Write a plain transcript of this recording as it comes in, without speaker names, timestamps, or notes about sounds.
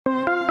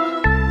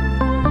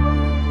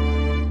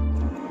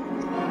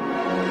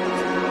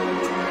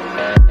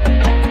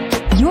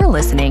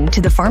listening to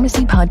the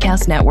Pharmacy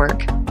Podcast Network.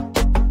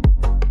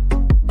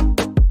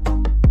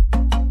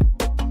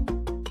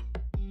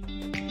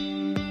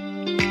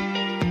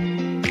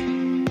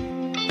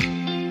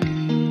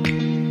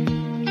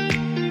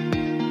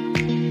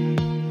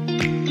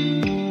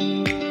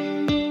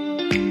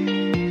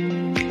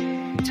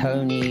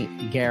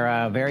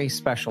 Guerra, a very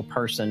special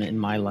person in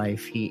my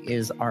life. He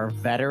is our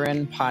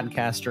veteran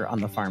podcaster on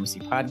the Pharmacy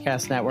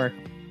Podcast Network.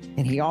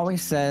 And he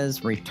always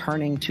says,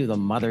 returning to the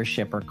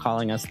mothership, or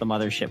calling us the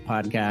Mothership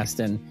Podcast.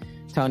 And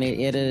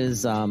Tony, it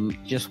is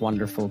just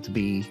wonderful to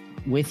be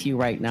with you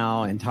right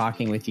now and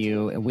talking with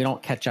you. And we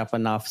don't catch up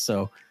enough.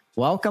 So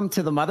welcome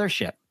to the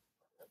mothership.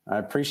 I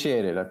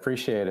appreciate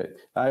it.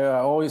 I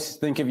always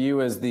think of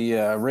you as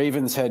the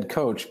Ravens head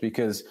coach,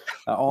 because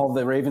all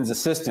the Ravens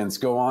assistants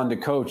go on to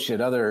coach at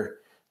other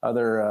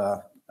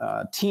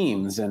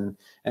teams, and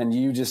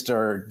you just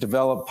are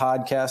developed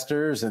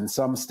podcasters, and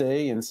some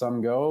stay and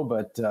some go,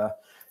 but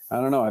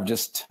I don't know. I've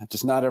just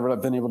not ever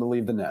been able to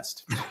leave the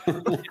nest.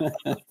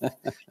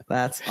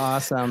 That's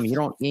awesome. You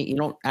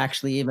don't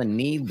actually even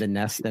need the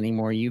nest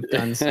anymore. You've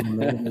done some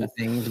amazing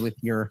things with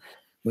your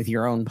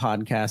own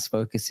podcast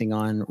focusing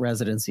on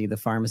residency, the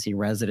pharmacy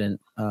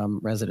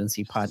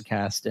residency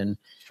podcast. And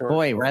sure.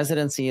 Boy,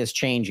 residency is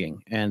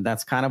changing. And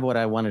that's kind of what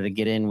I wanted to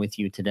get in with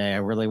you today. I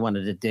really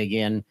wanted to dig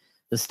in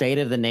the state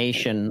of the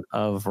nation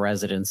of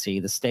residency,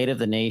 the state of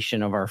the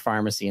nation of our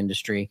pharmacy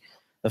industry,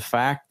 the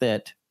fact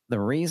that the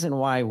reason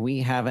why we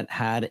haven't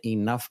had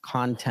enough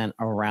content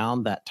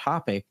around that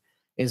topic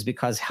is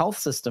because health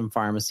system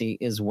pharmacy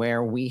is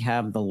where we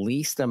have the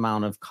least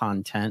amount of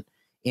content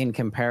in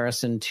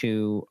comparison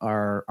to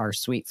our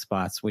sweet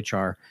spots, which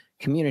are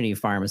community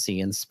pharmacy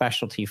and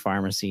specialty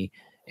pharmacy,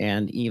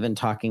 and even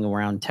talking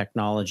around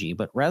technology.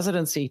 But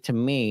residency, to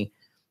me,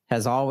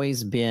 has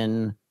always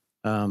been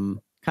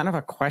kind of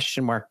a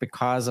question mark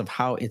because of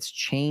how it's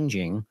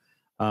changing,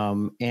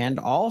 and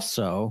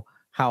also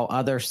how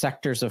other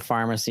sectors of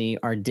pharmacy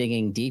are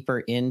digging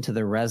deeper into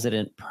the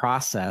resident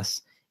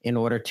process in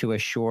order to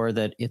assure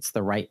that it's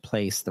the right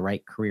place, the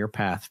right career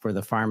path for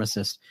the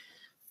pharmacist.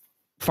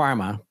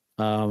 Pharma,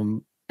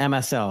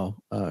 MSL,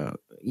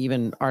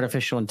 even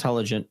artificial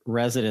intelligent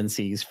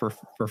residencies for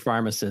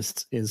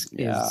pharmacists is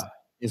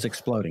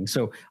exploding.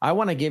 So I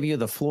want to give you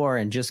the floor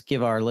and just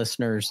give our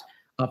listeners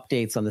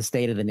updates on the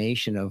state of the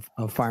nation of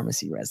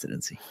pharmacy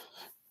residency.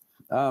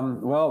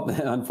 Well,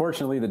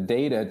 unfortunately, the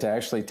data to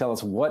actually tell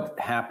us what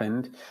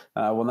happened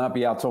will not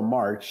be out till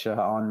March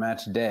on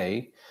match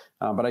day.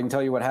 But I can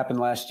tell you what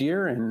happened last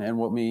year and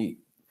what we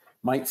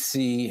might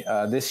see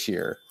this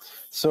year.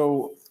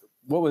 So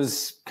what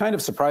was kind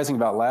of surprising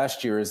about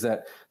last year is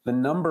that the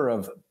number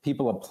of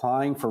people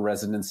applying for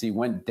residency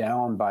went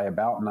down by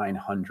about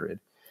 900.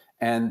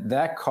 And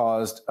that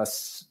caused a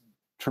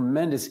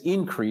tremendous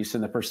increase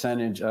in the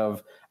percentage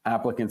of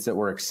applicants that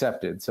were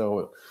accepted.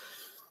 So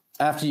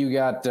after you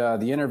got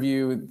the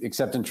interview, the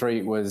acceptance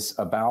rate was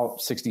about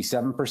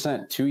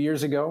 67% 2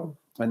 years ago.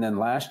 And then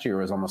last year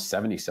was almost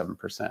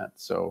 77%.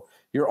 So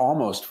you're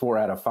almost 4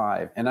 out of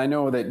 5. And I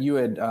know that you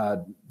had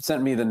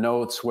sent me the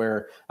notes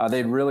where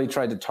they'd really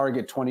tried to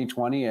target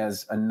 2020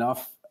 as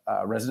enough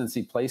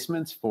residency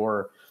placements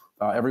for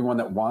everyone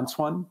that wants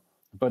one.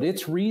 But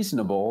it's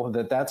reasonable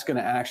that that's going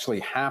to actually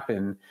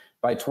happen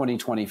by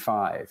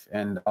 2025.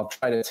 And I'll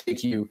try to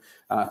take you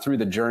through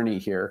the journey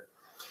here.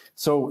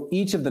 So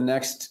each of the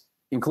next,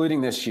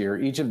 including this year,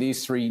 each of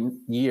these 3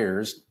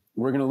 years,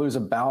 we're going to lose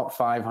about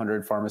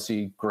 500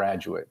 pharmacy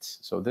graduates.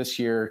 So this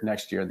year,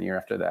 next year, and the year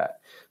after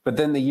that. But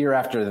then the year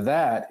after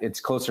that,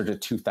 it's closer to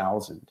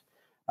 2,000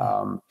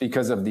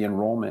 because of the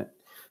enrollment.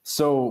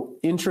 So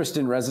interest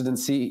in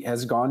residency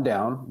has gone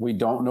down. We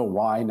don't know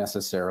why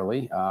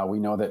necessarily. We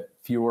know that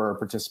fewer are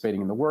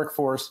participating in the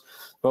workforce,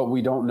 but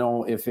we don't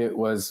know if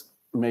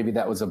maybe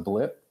that was a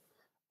blip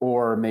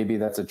or maybe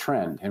that's a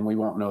trend, and we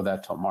won't know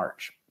that till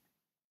March.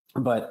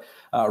 But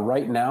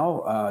right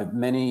now,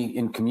 many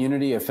in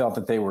community have felt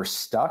that they were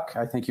stuck.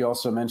 I think you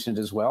also mentioned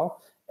as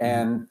well.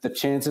 And the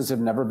chances have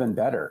never been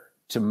better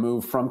to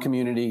move from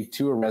community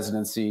to a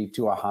residency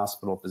to a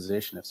hospital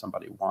position if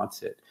somebody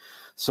wants it.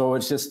 So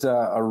it's just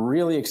a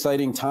really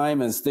exciting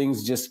time as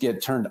things just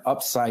get turned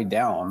upside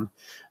down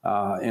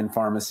in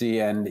pharmacy.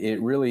 And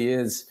it really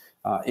is,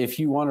 if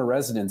you want a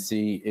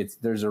residency,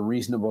 there's a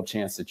reasonable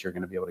chance that you're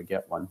going to be able to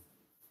get one.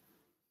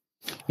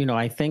 You know,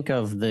 I think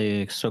of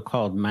the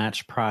so-called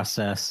match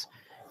process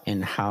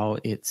and how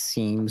it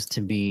seems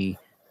to be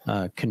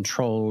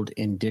controlled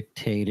and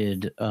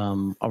dictated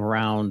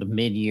around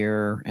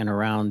mid-year and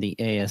around the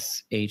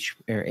ASHP,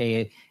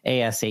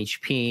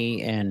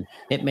 and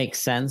it makes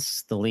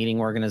sense, the leading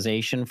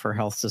organization for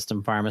health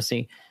system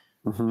pharmacy.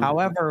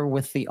 However,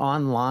 with the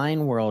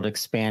online world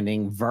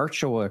expanding,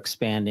 virtual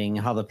expanding,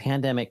 how the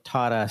pandemic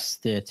taught us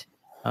that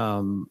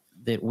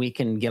that we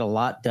can get a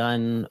lot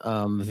done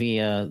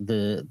via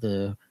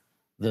the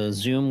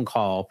Zoom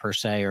call per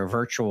se, or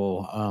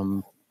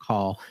virtual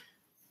call.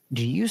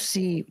 Do you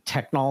see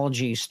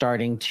technology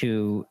starting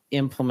to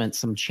implement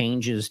some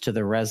changes to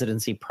the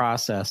residency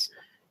process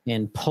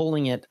and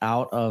pulling it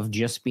out of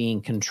just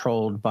being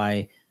controlled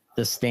by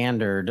the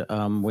standard,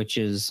 which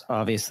is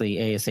obviously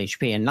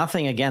ASHP, and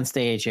nothing against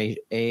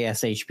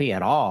ASHP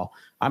at all.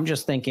 I'm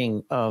just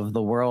thinking of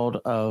the world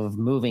of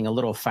moving a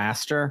little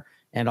faster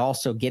and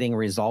also getting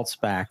results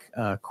back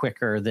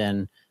quicker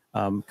than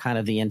kind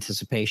of the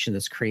anticipation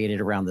that's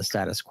created around the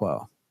status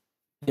quo.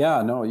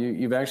 Yeah, no,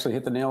 you've actually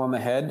hit the nail on the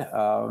head,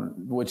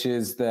 which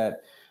is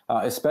that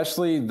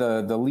especially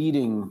the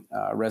leading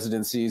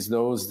residencies,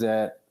 those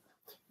that,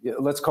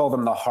 let's call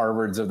them the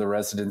Harvards of the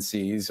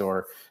residencies,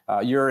 or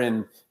you're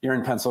in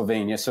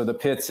Pennsylvania, so the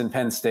Pitts and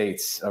Penn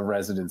States of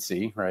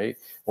residency, right?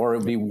 Or it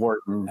would be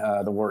Wharton,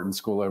 the Wharton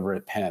School over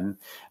at Penn.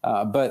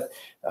 But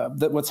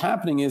what's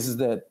happening is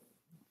that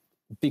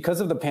because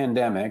of the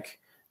pandemic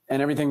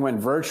and everything went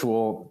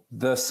virtual,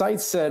 the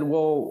sites said,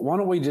 well, why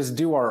don't we just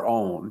do our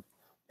own?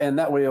 And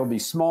that way it'll be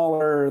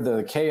smaller,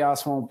 the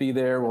chaos won't be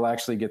there, we'll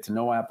actually get to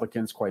know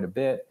applicants quite a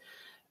bit.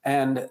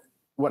 And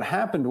what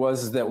happened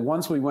was that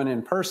once we went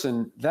in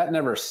person, that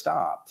never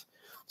stopped.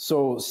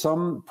 So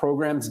some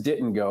programs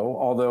didn't go,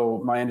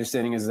 although my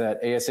understanding is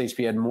that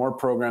ASHP had more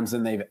programs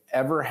than they've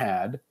ever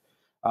had.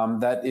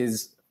 That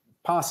is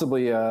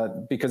possibly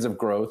because of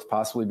growth,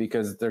 possibly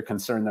because they're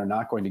concerned they're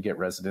not going to get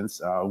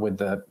residents with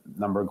the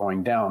number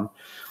going down.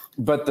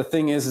 But the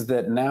thing is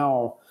that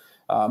now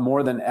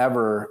more than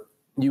ever,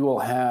 you will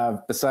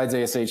have, besides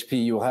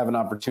ASHP, you will have an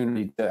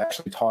opportunity to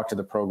actually talk to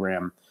the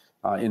program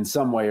in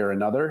some way or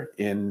another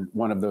in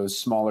one of those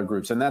smaller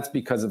groups. And that's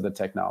because of the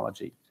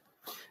technology.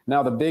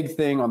 Now, the big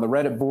thing on the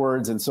Reddit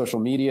boards and social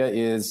media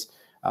is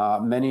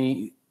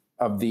many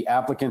of the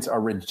applicants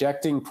are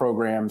rejecting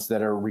programs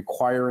that are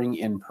requiring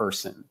in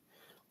person.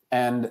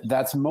 And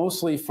that's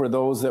mostly for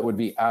those that would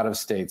be out of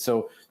state.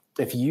 So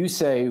if you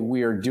say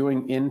we are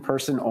doing in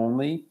person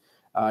only,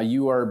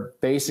 you are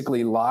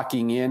basically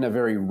locking in a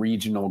very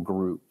regional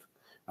group.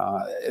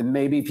 And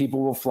maybe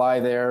people will fly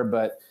there,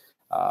 but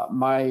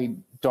my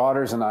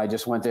daughters and I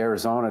just went to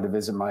Arizona to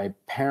visit my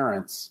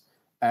parents,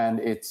 and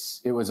it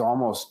was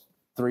almost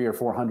 300 or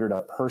 400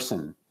 a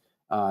person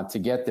to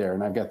get there.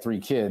 And I've got 3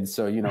 kids.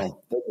 So,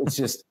 it's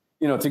just,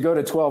 to go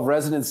to 12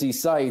 residency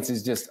sites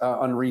is just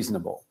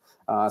unreasonable.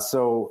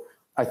 So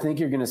I think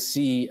you're going to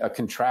see a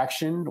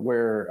contraction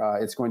where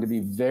it's going to be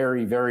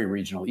very, very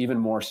regional, even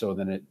more so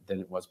than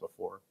it was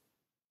before.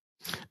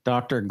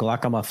 Dr.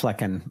 Glaucoma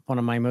Flecken, one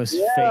of my most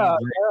favorite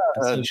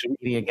social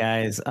media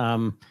guys.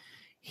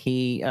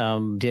 He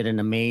did an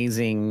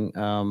amazing,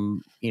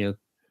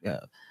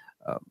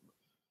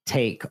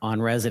 take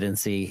on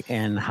residency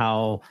and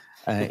how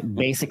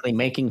basically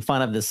making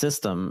fun of the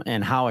system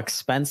and how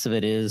expensive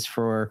it is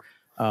for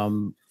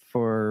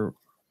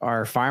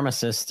our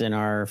pharmacists and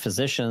our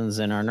physicians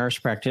and our nurse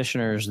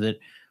practitioners that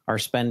are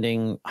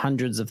spending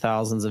hundreds of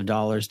thousands of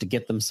dollars to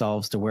get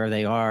themselves to where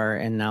they are,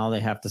 and now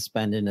they have to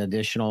spend an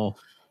additional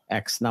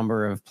X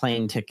number of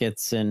plane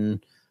tickets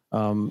and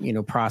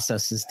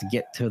processes to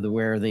get to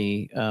where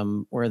the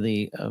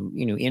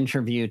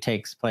interview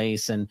takes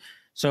place. And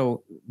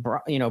so,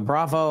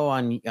 bravo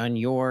on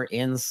your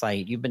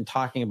insight. You've been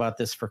talking about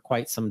this for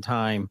quite some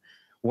time.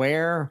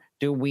 Where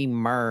do we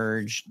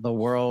merge the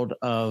world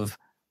of,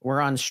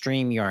 we're on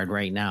StreamYard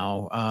right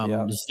now,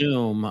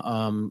 Zoom,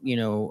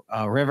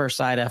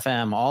 Riverside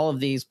FM, all of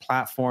these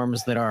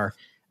platforms that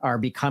are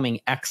becoming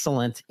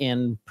excellent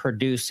in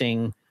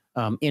producing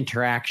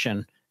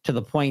interaction to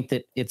the point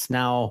that it's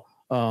now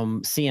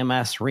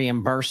CMS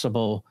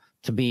reimbursable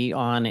to be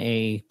on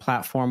a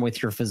platform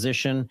with your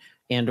physician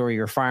and or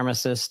your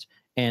pharmacist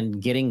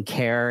and getting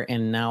care,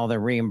 and now they're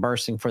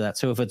reimbursing for that.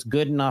 So if it's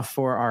good enough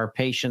for our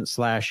patient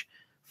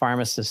 /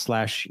 pharmacist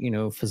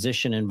 /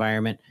 physician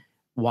environment,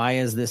 why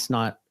is this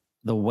not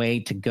the way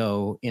to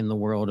go in the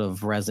world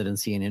of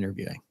residency and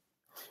interviewing?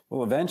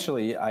 Well,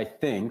 eventually, I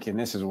think, and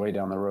this is way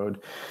down the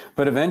road,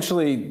 but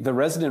eventually the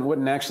resident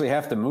wouldn't actually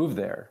have to move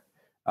there.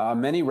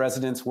 Many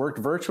residents worked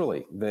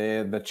virtually.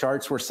 The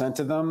charts were sent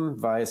to them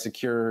via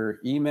secure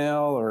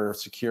email or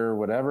secure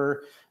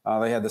whatever.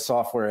 They had the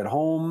software at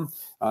home.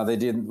 They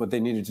did what they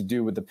needed to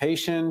do with the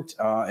patient,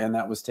 and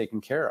that was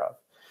taken care of.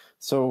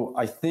 So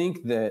I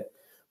think that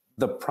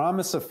the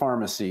promise of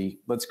pharmacy,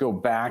 let's go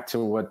back to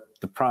what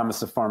the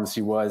promise of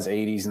pharmacy was,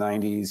 80s,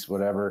 90s,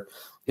 whatever,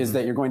 is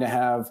that you're going to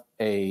have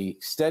a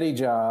steady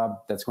job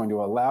that's going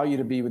to allow you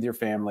to be with your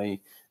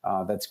family,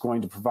 that's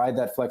going to provide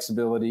that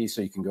flexibility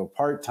so you can go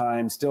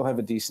part-time, still have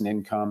a decent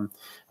income,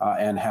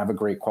 and have a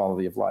great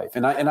quality of life.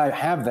 And I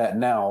have that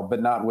now,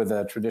 but not with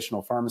a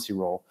traditional pharmacy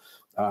role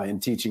in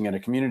teaching at a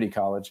community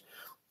college.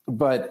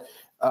 But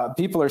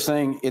people are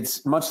saying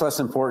it's much less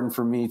important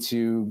for me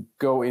to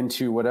go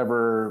into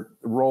whatever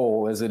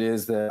role as it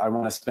is that I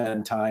want to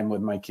spend time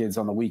with my kids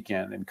on the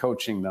weekend and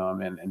coaching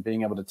them and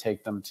being able to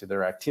take them to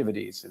their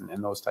activities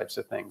and those types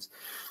of things.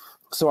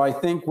 So I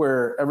think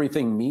where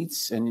everything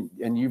meets, and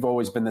you've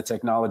always been the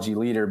technology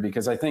leader,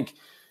 because I think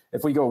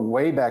if we go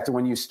way back to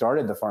when you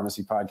started the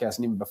Pharmacy Podcast,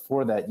 and even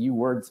before that, you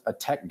were a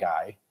tech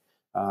guy,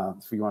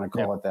 if you want to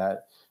call it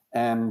that.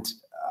 And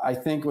I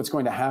think what's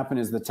going to happen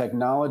is the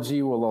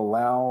technology will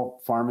allow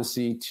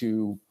pharmacy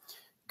to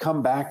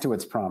come back to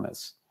its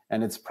promise,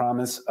 and its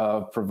promise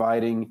of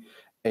providing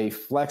a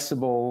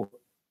flexible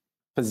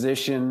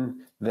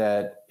position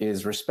that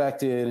is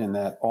respected and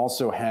that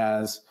also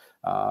has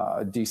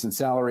a decent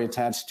salary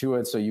attached to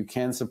it so you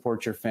can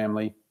support your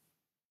family.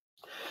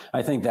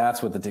 I think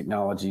that's what the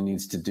technology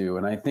needs to do.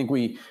 And I think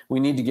we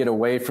need to get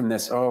away from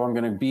this, oh, I'm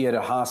going to be at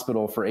a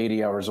hospital for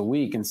 80 hours a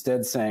week,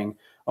 instead saying,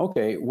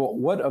 okay, well,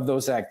 what of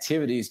those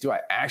activities do I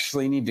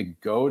actually need to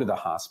go to the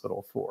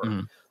hospital for?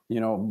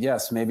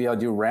 Yes, maybe I'll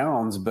do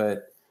rounds,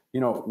 but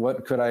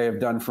what could I have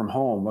done from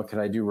home? What could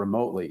I do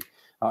remotely?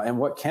 And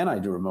what can I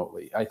do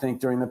remotely? I think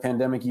during the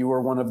pandemic, you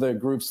were one of the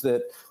groups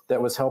that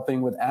was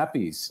helping with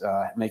APPEs,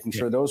 making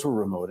sure those were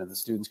remote and the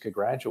students could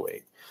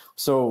graduate.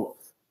 So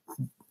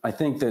I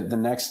think that the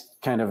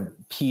next kind of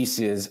piece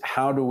is,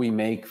 how do we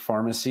make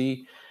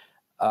pharmacy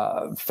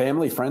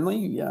family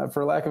friendly,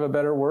 for lack of a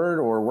better word,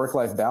 or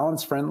work-life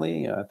balance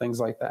friendly, things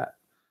like that.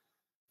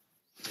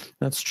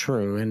 That's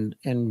true.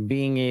 And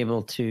being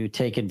able to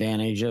take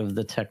advantage of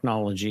the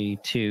technology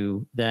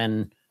to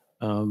then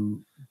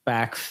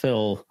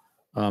backfill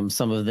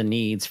some of the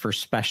needs for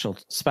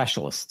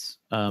specialists.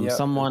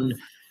 Someone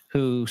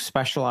who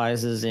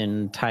specializes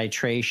in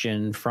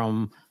titration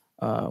from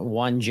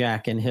one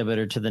JAK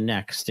inhibitor to the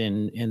next,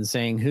 in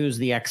saying, who's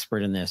the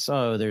expert in this?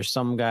 Oh, there's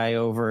some guy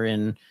over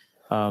in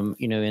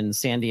in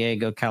San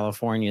Diego,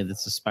 California,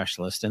 that's a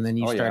specialist. And then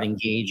you start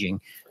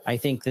engaging. I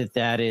think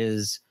that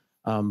is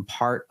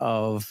part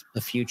of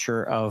the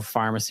future of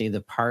pharmacy,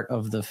 the part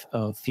of the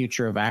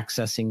future of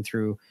accessing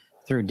through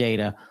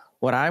data.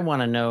 What I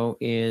want to know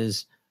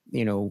is,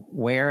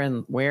 where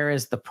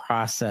is the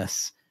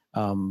process,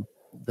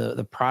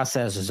 the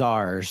process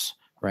czars,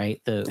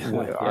 right?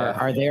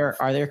 Are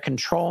there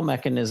control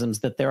mechanisms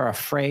that they're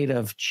afraid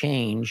of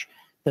change,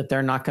 that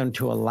they're not going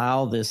to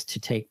allow this to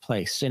take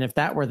place? And if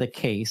that were the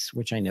case,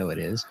 which I know it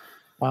is,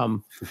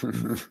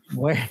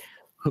 where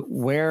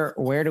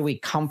do we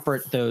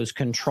comfort those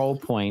control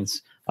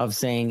points of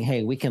saying,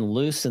 hey, we can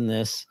loosen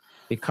this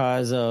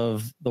because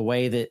of the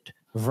way that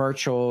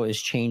virtual is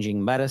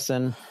changing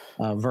medicine,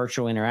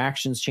 virtual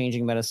interactions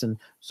changing medicine.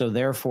 So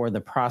therefore,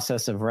 the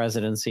process of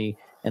residency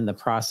and the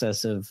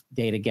process of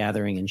data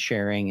gathering and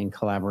sharing and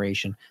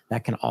collaboration,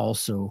 that can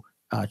also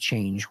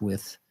change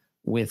with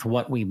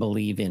what we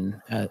believe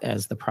in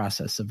as the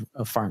process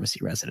of pharmacy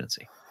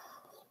residency.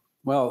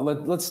 Well,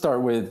 let's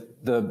start with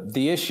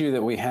the issue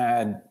that we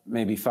had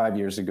maybe 5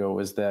 years ago,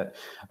 was that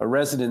a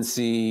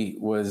residency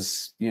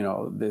was,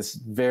 this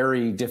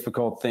very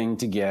difficult thing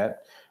to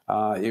get.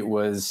 It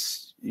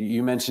was,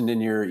 you mentioned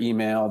in your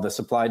email, the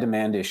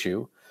supply-demand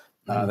issue,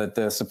 that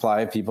the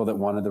supply of people that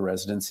wanted the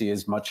residency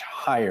is much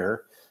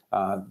higher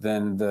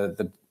than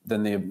the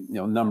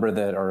number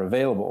that are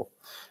available.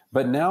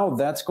 But now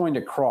that's going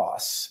to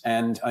cross.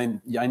 And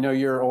I know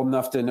you're old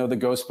enough to know the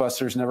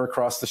Ghostbusters never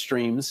cross the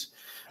streams.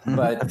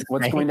 But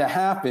what's going to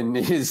happen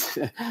is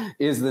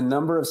the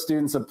number of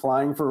students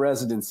applying for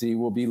residency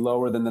will be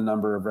lower than the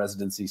number of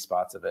residency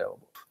spots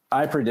available.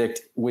 I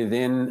predict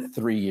within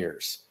 3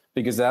 years,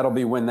 because that'll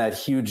be when that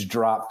huge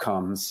drop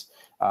comes.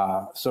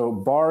 So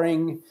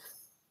barring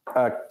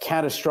a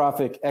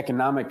catastrophic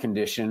economic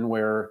condition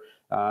where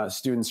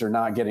students are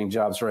not getting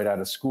jobs right out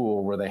of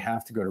school, where they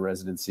have to go to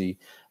residency,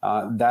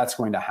 that's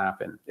going to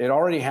happen. It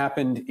already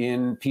happened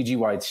in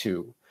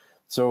PGY2.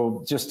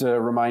 So just a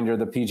reminder,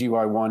 the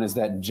PGY1 is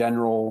that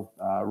general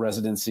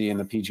residency, and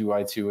the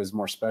PGY2 is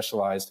more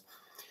specialized.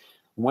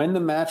 When the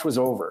match was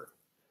over,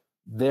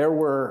 there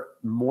were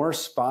more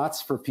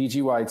spots for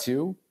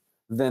PGY2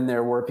 than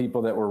there were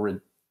people that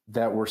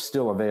were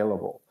still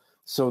available.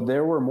 So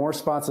there were more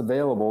spots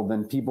available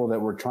than people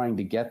that were trying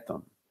to get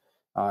them.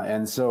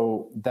 And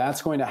so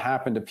that's going to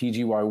happen to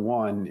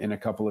PGY1 in a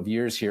couple of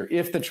years here,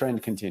 if the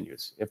trend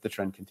continues,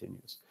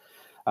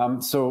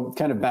 So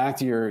kind of back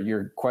to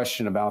your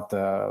question about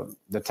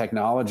the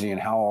technology and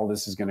how all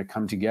this is going to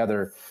come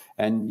together.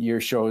 And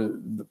your show,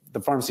 the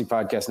Pharmacy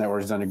Podcast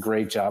Network, has done a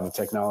great job of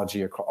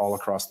technology all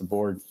across the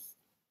board.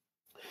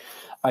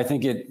 I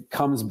think it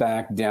comes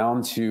back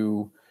down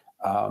to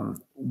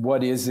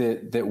what is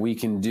it that we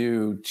can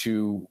do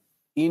to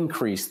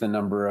increase the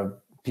number of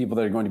people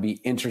that are going to be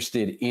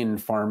interested in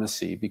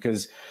pharmacy,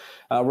 because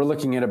we're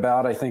looking at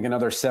about, I think,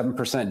 another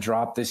 7%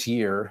 drop this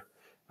year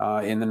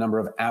in the number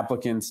of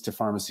applicants to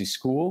pharmacy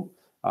school.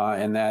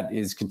 And that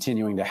is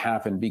continuing to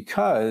happen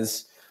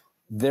because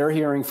they're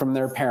hearing from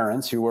their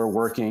parents who are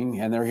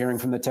working, and they're hearing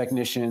from the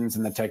technicians,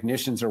 and the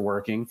technicians are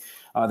working,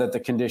 that the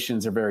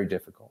conditions are very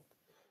difficult.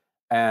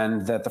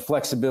 And that the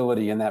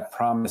flexibility and that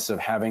promise of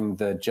having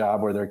the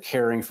job where they're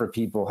caring for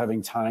people,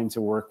 having time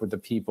to work with the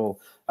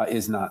people,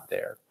 is not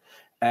there.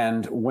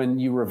 And when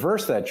you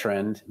reverse that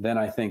trend, then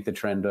I think the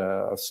trend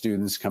of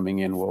students coming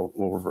in will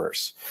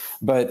reverse.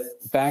 But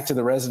back to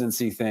the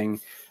residency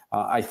thing,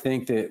 I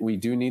think that we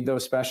do need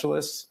those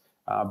specialists,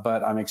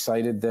 but I'm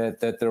excited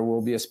that there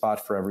will be a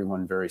spot for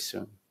everyone very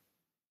soon.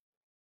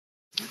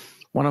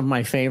 One of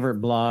my favorite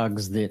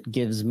blogs that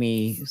gives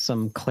me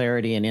some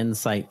clarity and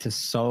insight to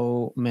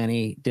so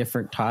many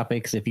different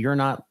topics. If you're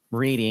not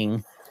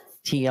reading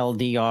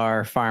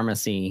TLDR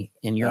Pharmacy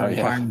in your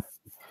environment,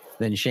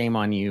 then shame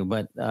on you.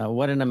 But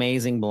what an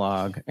amazing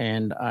blog.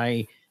 And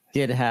I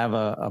did have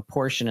a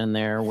portion in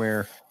there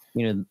where,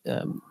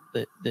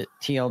 the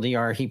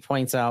TLDR, he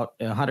points out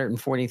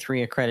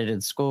 143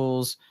 accredited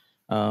schools.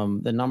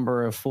 The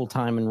number of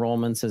full-time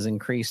enrollments has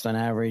increased on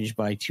average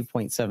by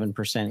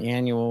 2.7%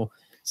 annual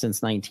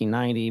since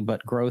 1990,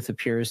 but growth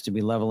appears to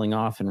be leveling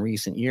off in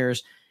recent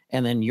years.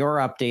 And then your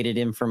updated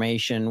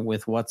information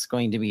with what's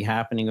going to be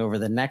happening over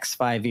the next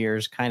 5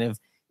 years kind of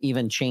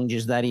even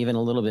changes that even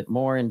a little bit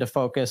more into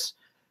focus.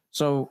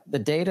 So the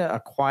data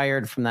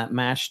acquired from that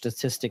match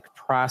statistic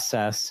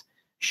process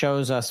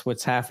shows us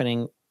what's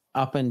happening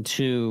up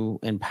into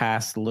and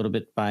past a little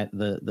bit by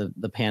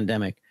the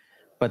pandemic.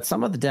 But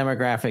some of the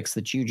demographics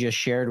that you just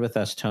shared with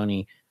us,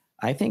 Tony,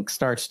 I think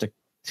starts to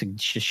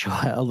show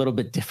a little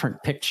bit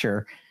different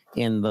picture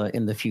in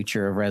the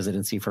future of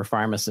residency for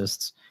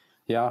pharmacists.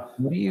 Yeah,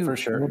 for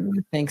sure. What do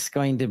you think's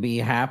going to be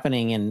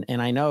happening?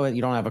 And I know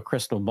you don't have a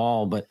crystal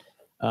ball, but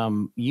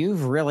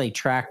you've really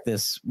tracked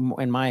this,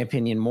 in my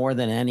opinion, more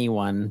than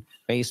anyone,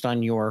 based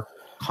on your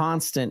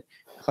constant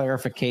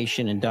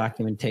clarification and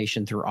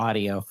documentation through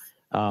audio,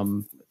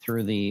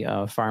 through the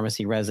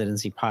Pharmacy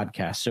Residency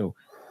podcast. So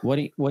what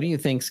do you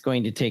think is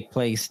going to take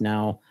place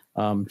now,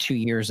 2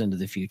 years into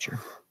the future?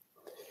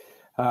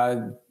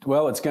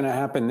 Well, it's going to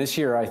happen this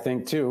year, I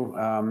think, too.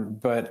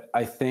 But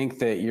I think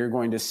that you're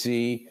going to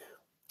see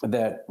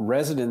that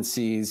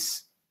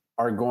residencies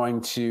are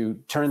going to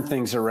turn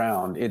things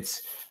around.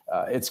 It's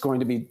going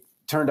to be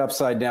turned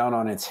upside down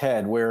on its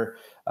head, where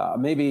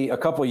maybe a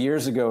couple of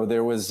years ago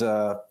there was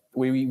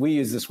we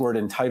use this word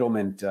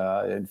entitlement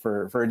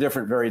for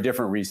a very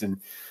different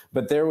reason,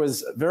 but there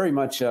was very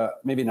much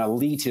maybe an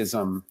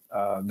elitism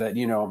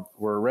that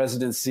we're a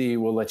residency,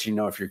 we'll let you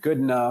know if you're good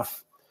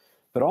enough.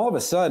 But all of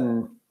a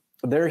sudden,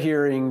 they're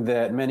hearing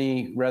that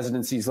many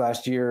residencies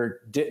last year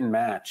didn't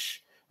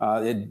match.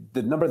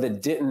 The number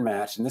that didn't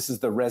match, and this is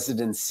the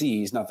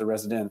residencies, not the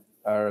resident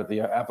or the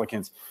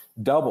applicants,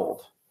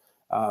 doubled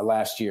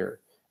last year.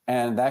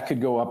 And that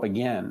could go up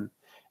again.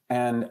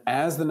 And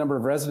as the number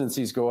of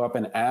residencies go up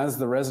and as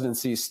the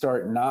residencies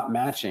start not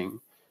matching,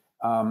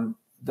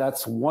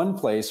 that's one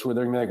place where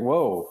they're gonna be like,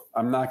 whoa,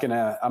 I'm not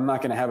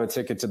gonna have a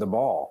ticket to the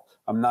ball.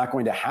 I'm not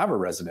going to have a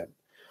resident.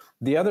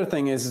 The other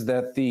thing is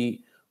that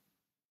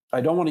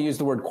I don't want to use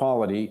the word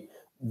quality,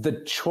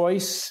 the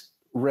choice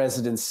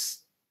residencies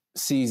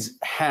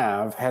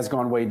has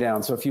gone way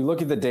down. So if you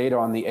look at the data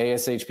on the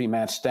ASHP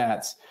match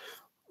stats,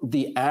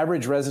 the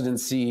average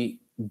residency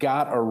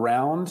got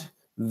around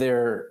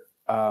their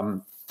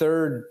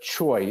third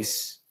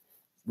choice.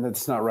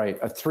 That's not right,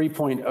 a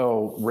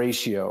 3.0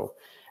 ratio.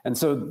 And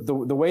so the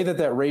way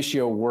that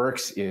ratio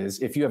works is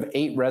if you have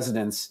 8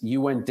 residents, you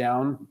went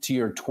down to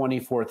your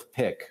 24th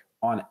pick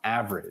on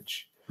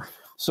average.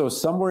 So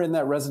somewhere in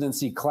that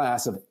residency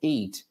class of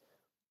 8,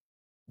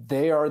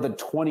 they are the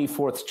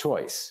 24th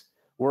choice.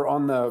 Where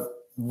on the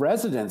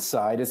resident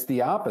side, it's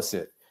the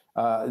opposite.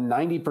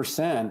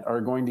 90%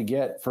 are going to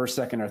get first,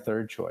 second, or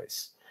third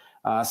choice.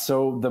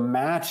 So the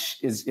match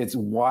it's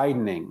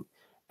widening,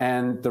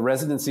 and the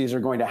residencies are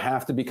going to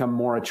have to become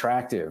more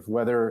attractive.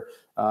 Whether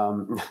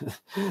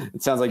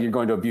it sounds like you're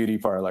going to a beauty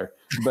parlor,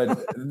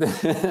 but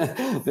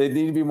they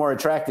need to be more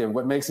attractive.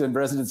 What makes a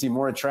residency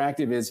more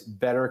attractive is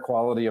better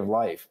quality of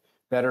life,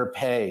 better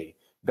pay,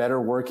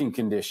 better working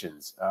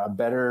conditions,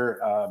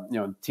 better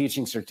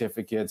teaching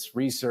certificates,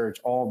 research,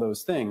 all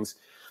those things.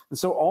 And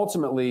so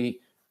ultimately,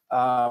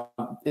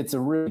 it's a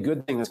really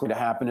good thing that's going to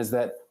happen is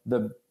that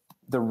the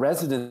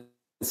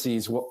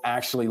residencies will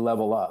actually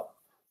level up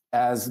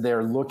as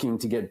they're looking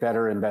to get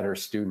better and better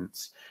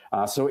students.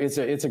 So it's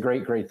a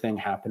great thing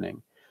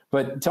happening.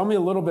 But tell me a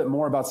little bit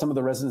more about some of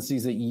the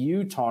residencies that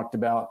you talked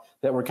about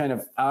that were kind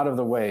of out of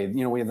the way.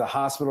 We have the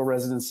hospital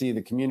residency,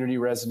 the community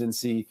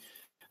residency,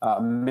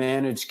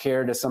 managed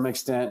care to some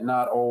extent,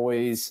 not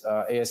always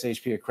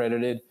ASHP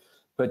accredited.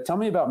 But tell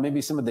me about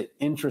maybe some of the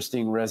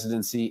interesting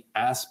residency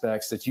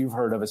aspects that you've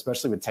heard of,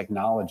 especially with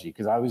technology,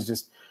 because I was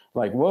just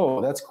like,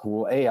 whoa, that's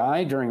cool.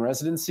 AI during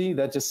residency,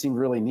 that just seemed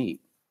really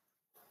neat.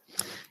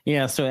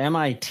 Yeah, so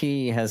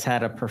MIT has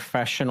had a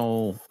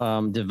professional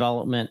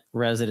development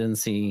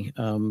residency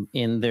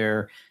in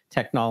their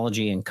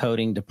technology and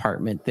coding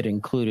department that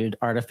included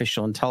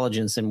artificial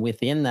intelligence. And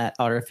within that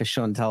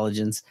artificial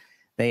intelligence,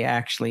 they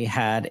actually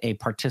had a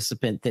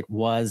participant that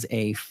was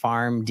a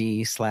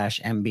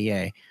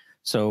PharmD/MBA.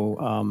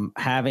 So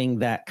having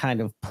that kind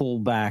of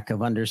pullback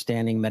of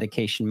understanding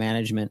medication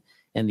management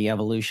and the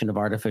evolution of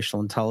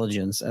artificial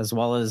intelligence, as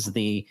well as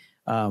the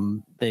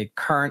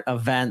current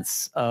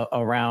events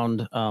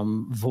around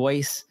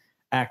voice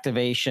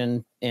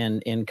activation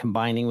and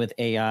combining with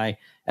AI,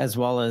 as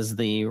well as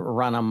the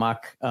run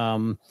amok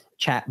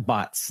chat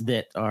bots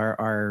that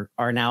are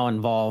now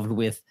involved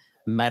with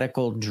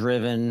medical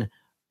driven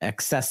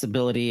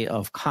accessibility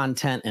of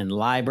content and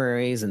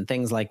libraries and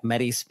things like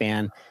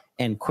Medispan,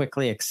 and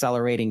quickly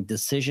accelerating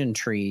decision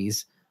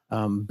trees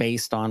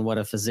based on what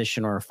a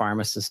physician or a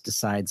pharmacist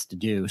decides to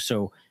do.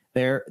 So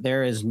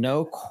there is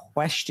no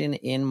question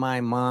in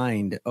my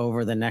mind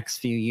over the next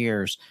few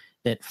years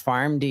that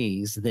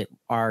PharmDs that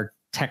are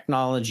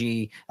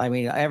technology. I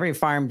mean, every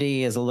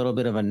PharmD is a little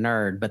bit of a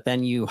nerd, but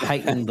then you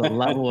heighten the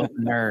level of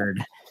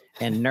nerd,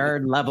 and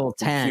nerd level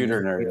 10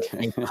 Computer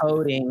nerd. is a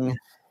coding,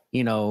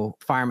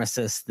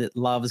 pharmacist that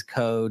loves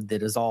code,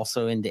 that is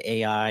also into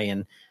AI.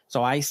 And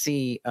so I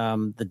see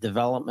the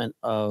development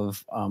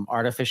of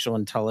artificial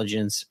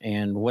intelligence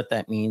and what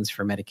that means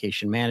for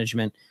medication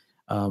management,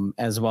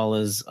 as well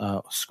as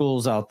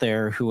schools out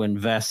there who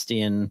invest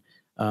in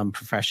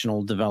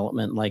professional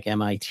development, like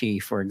MIT,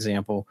 for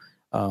example,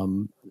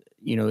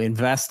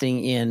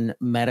 investing in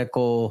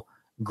medical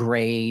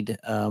grade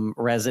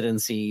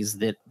residencies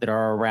that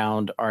are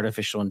around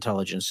artificial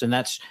intelligence. And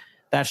that's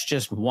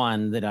just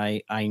one that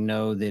I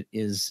know that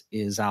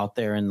is out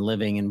there and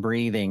living and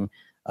breathing.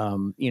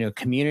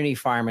 Community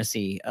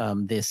pharmacy,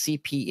 the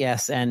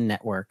CPSN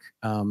network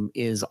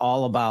is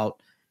all about,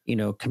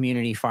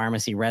 community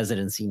pharmacy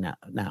residency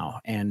now.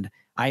 And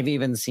I've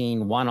even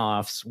seen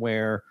one-offs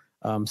where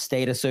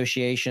state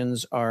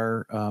associations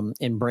are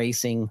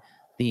embracing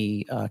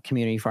the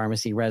community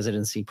pharmacy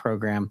residency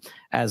program,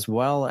 as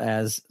well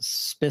as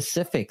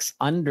specifics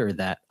under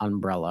that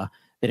umbrella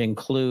that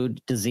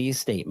include disease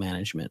state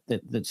management,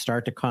 that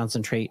start to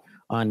concentrate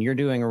on, you're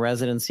doing a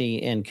residency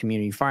in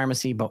community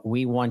pharmacy, but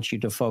we want you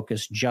to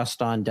focus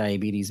just on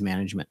diabetes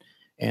management.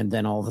 And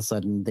then all of a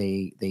sudden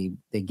they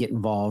get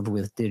involved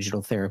with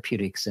digital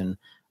therapeutics and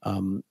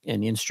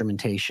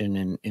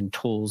instrumentation and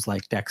tools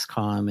like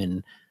Dexcom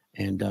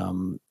and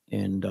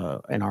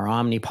our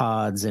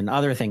Omnipods and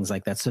other things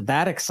like that. So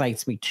that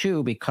excites me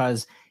too,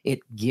 because it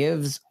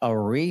gives a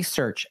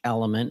research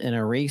element and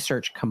a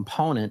research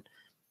component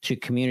to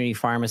community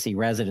pharmacy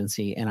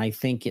residency. And I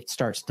think it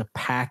starts to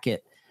pack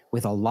it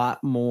with a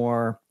lot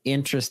more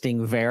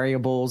interesting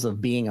variables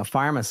of being a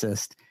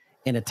pharmacist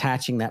and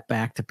attaching that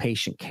back to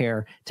patient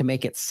care to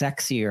make it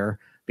sexier.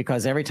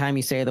 Because every time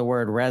you say the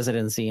word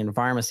residency in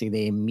pharmacy,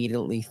 they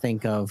immediately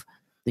think of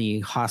the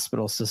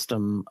hospital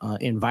system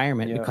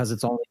environment, because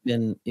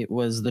it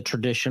was the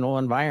traditional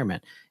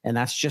environment. And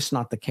that's just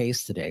not the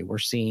case today. We're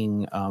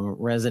seeing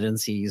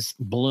residencies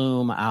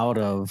bloom out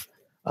of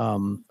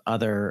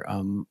other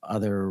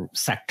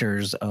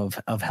sectors of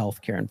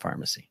healthcare and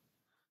pharmacy.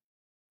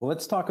 Well,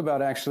 let's talk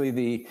about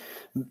actually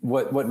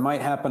what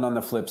might happen on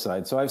the flip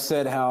side. So I've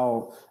said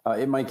how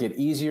it might get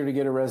easier to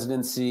get a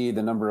residency,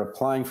 the number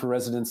applying for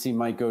residency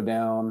might go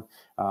down,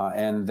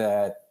 and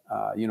that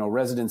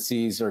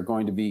residencies are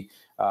going to be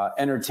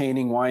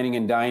entertaining, wining,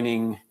 and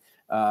dining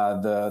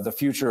the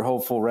future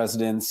hopeful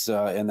residents,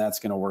 and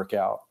that's going to work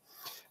out.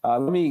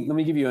 Let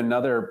me give you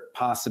another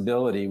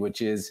possibility,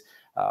 which is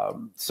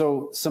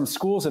so some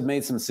schools have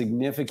made some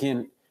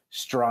significant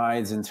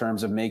strides in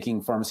terms of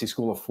making pharmacy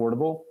school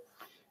affordable.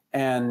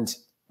 And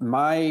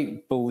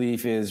my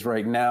belief is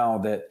right now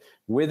that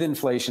with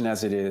inflation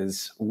as it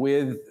is,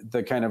 with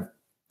the kind of,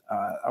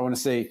 I want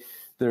to say,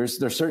 there's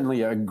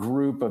certainly a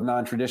group of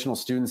non-traditional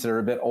students that are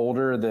a bit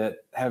older that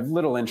have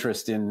little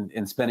interest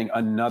in spending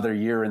another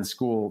year in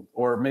school,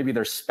 or maybe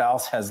their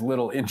spouse has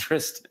little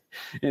interest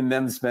in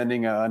them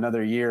spending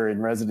another year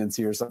in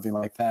residency or something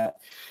like that.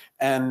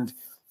 And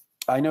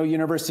I know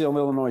University of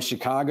Illinois,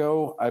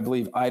 Chicago, I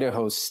believe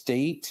Idaho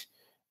State,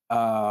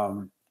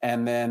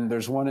 and then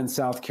there's one in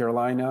South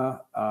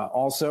Carolina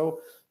also,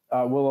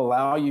 will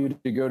allow you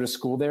to go to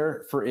school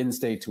there for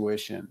in-state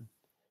tuition,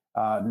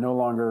 no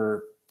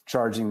longer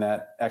charging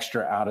that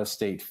extra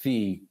out-of-state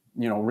fee,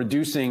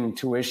 reducing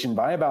tuition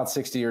by about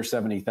 60 or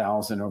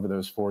 70,000 over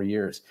those 4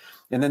 years.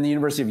 And then the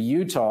University of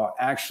Utah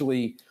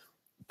actually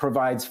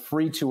provides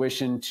free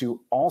tuition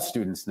to all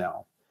students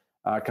now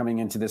coming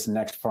into this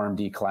next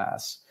PharmD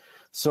class.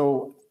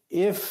 So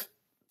if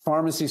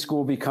pharmacy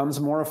school becomes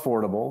more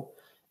affordable,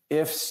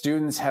 if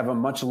students have a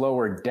much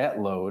lower debt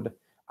load,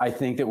 I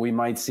think that we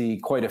might see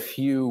quite a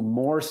few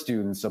more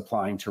students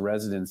applying to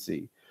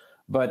residency.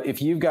 But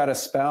if you've got a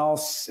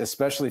spouse,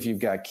 especially if you've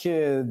got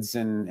kids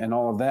and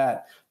all of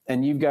that,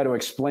 and you've got to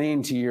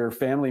explain to your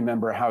family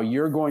member how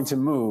you're going to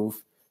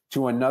move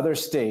to another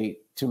state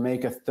to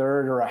make a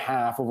third or a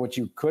half of what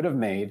you could have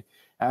made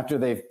after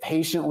they've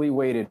patiently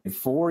waited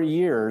 4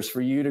 years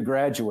for you to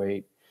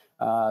graduate,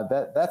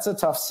 that's a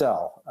tough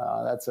sell.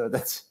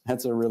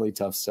 That's a really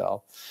tough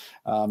sell.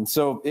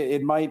 So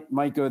it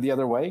might go the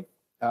other way,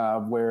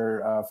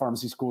 where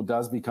pharmacy school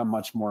does become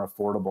much more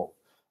affordable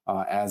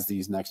as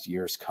these next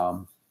years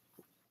come.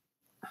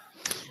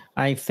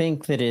 I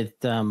think that it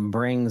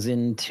brings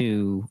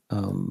into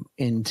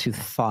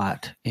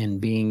thought and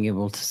being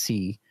able to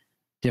see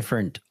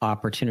different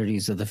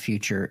opportunities of the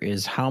future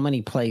is how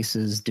many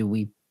places do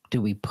we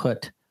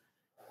put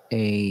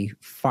a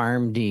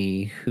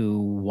PharmD who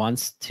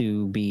wants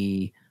to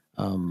be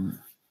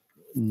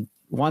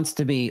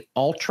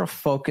ultra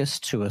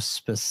focused to a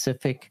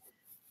specific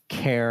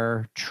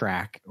care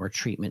track or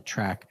treatment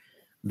track,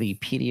 the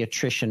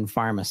pediatrician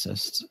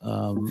pharmacist,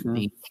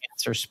 the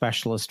cancer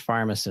specialist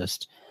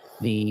pharmacist,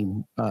 the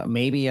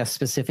maybe a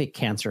specific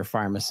cancer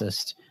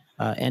pharmacist,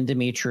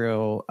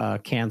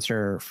 endometrial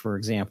cancer, for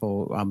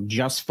example,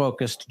 just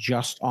focused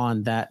just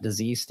on that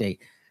disease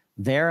state.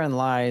 therein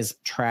lies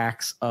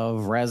tracks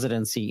of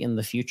residency in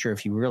the future.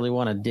 If you really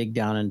want to dig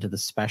down into the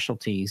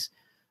specialties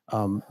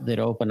that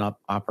open up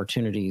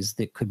opportunities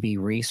that could be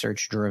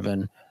research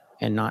driven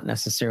and not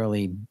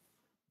necessarily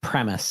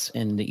premise,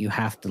 and that you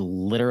have to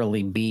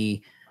literally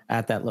be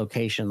at that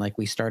location. Like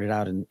we started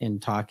out in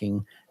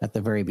talking at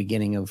the very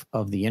beginning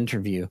of the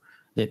interview,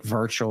 that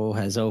virtual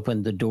has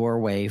opened the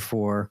doorway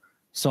for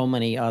so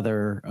many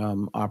other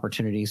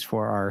opportunities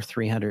for our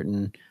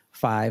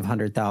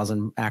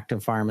 500,000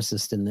 active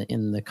pharmacists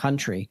in the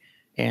country,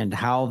 and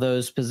how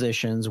those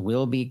positions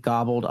will be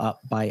gobbled up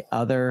by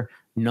other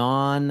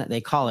they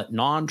call it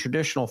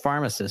non-traditional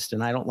pharmacists.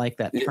 And I don't like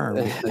that term,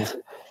 because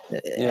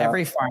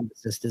every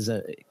pharmacist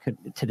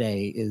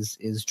today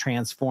is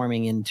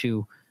transforming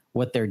into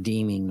what they're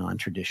deeming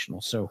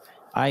non-traditional. So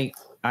I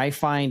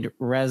find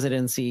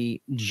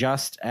residency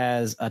just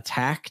as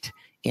attacked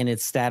in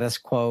its status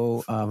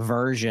quo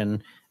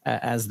version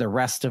as the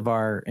rest of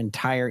our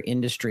entire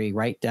industry,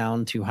 right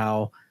down to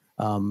how,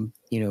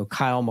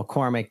 Kyle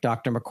McCormick,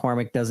 Dr.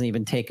 McCormick doesn't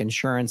even take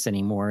insurance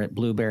anymore at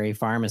Blueberry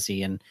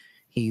Pharmacy, and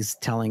he's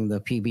telling the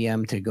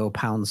PBM to go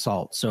pound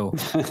salt. So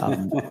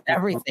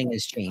everything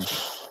is changing.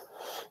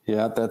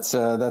 Yeah, that's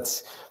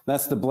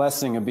the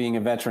blessing of being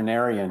a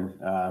veterinarian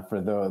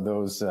for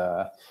those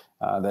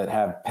that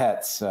have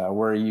pets,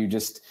 where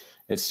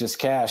it's just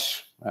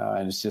cash,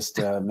 and it's just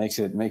makes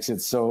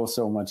it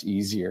so much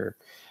easier.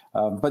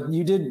 But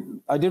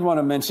I did want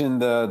to mention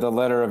the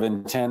letter of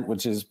intent,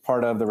 which is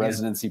part of the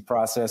residency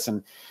process,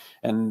 and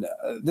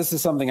this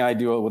is something I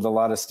do with a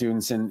lot of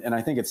students, and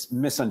I think it's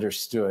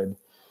misunderstood.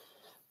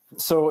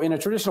 So in a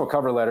traditional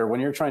cover letter, when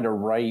you're trying to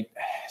write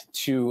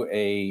to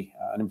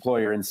an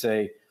employer and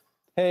say,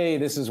 hey,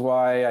 this is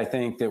why I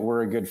think that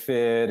we're a good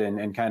fit,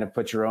 and kind of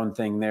put your own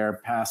thing there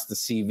past the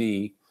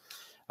CV,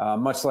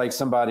 much like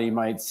somebody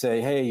might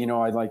say, hey,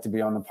 I'd like to be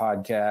on the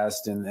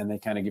podcast, and they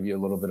kind of give you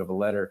a little bit of a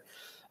letter.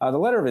 The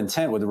letter of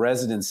intent with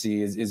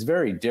residency is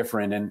very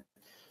different.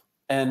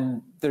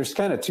 And there's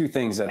kind of two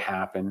things that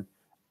happen.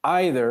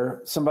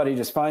 Either somebody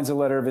just finds a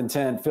letter of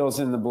intent, fills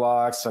in the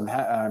blocks.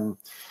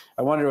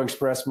 I wanted to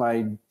express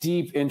my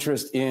deep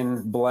interest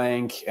in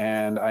blank,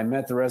 and I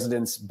met the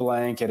residents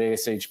blank at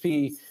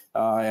ASHP,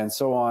 and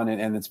so on.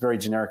 And it's a very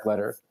generic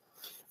letter.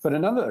 But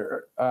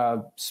another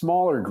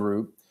smaller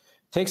group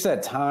takes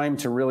that time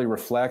to really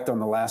reflect on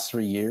the last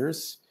 3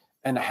 years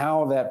and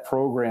how that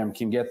program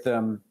can get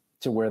them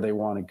to where they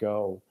want to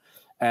go.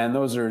 And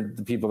those are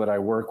the people that I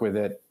work with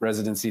at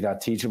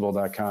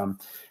residency.teachable.com.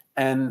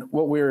 And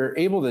what we're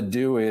able to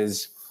do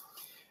is,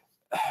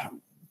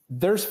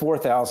 there's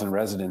 4,000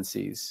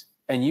 residencies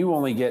and you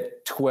only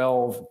get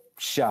 12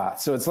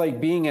 shots. So it's like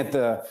being at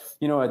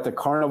the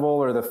carnival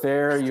or the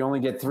fair, you only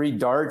get 3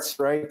 darts,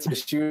 right, to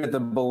shoot at the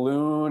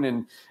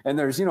balloon. And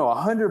there's,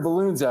 100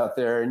 balloons out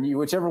there, and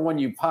whichever one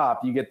you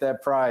pop, you get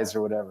that prize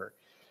or whatever.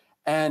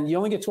 And you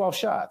only get 12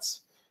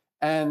 shots.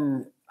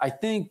 And I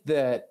think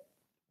that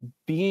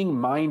being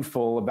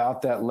mindful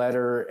about that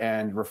letter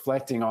and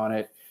reflecting on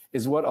it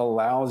is what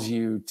allows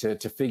you to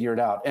figure it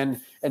out, and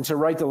to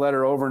write the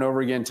letter over and over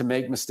again, to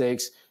make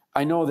mistakes.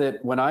 I know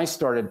that when I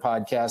started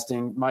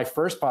podcasting, my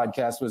first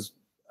podcast was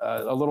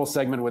a little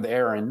segment with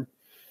Aaron,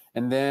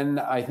 and then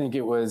I think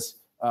it was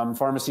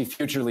Pharmacy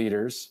Future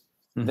Leaders,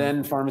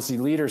 then Pharmacy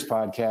Leaders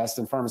Podcast,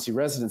 and Pharmacy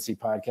Residency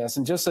Podcast.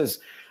 And just as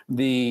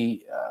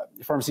the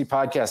Pharmacy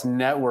Podcast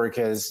Network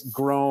has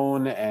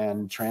grown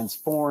and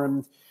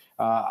transformed,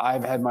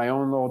 I've had my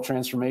own little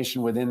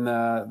transformation within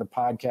the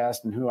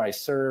podcast and who I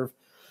serve.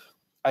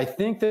 I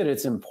think that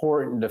it's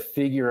important to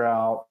figure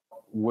out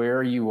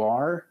where you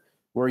are,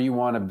 where you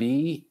want to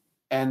be.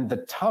 And the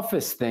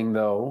toughest thing,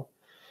 though,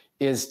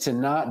 is to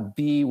not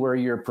be where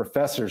your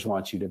professors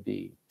want you to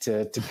be,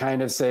 to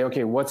kind of say,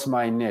 okay, what's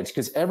my niche?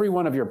 Because every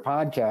one of your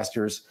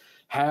podcasters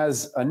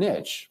has a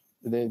niche.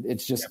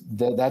 It's just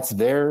that's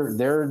their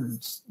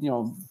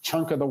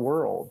chunk of the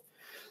world.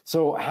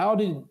 So how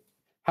do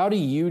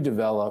you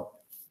develop?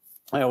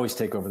 I always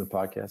take over the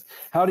podcast.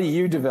 How do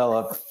you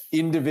develop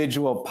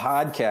individual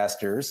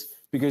podcasters?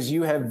 Because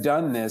you have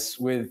done this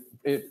with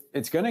it.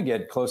 It's going to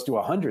get close to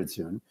 100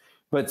 soon,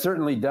 but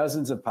certainly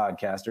dozens of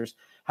podcasters.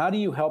 How do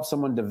you help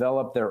someone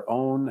develop their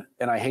own,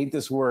 and I hate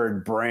this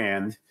word,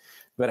 brand,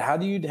 but how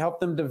do you help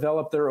them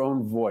develop their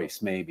own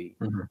voice, maybe,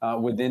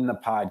 within the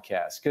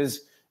podcast?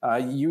 Because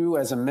you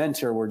as a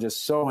mentor were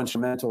just so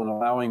instrumental in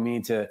allowing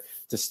me to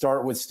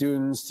start with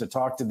students, to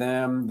talk to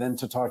them, then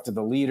to talk to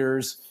the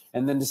leaders,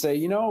 and then to say,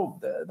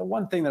 the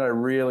one thing that I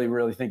really,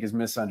 really think is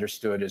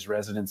misunderstood is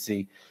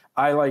residency.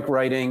 I like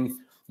writing.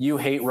 You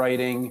hate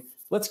writing.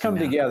 Let's come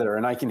together,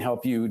 and I can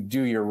help you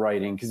do your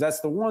writing, because that's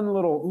the one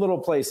little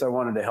place I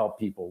wanted to help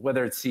people,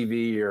 whether it's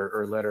CV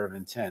or letter of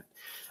intent.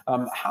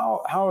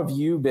 How have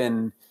you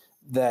been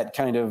that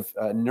kind of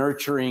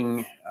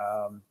nurturing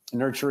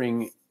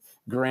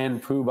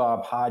grand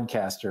poobah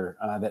podcaster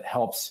that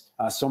helps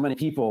so many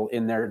people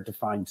in their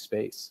defined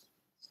space?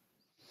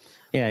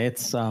 Yeah,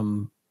 it's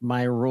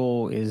my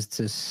rule is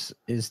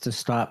to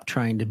stop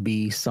trying to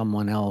be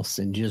someone else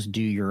and just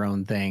do your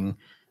own thing.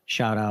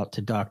 shout out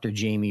to Dr.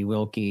 Jamie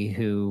Wilkie,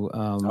 who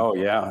oh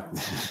yeah,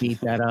 beat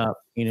that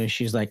up. You know,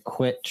 she's like,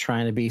 quit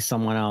trying to be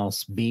someone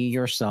else, be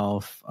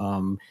yourself,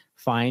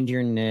 find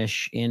your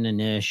niche in a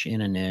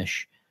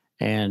niche,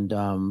 and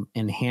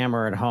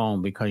hammer it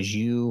home, because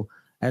you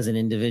as an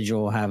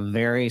individual have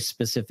very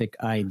specific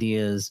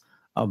ideas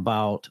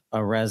about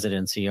a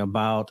residency,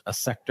 about a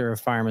sector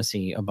of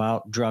pharmacy,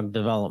 about drug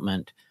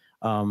development,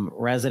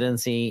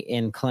 residency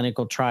in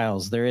clinical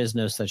trials. There is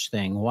no such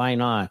thing. Why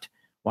not?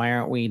 Why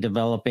aren't we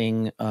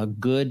developing a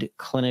good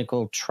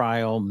clinical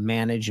trial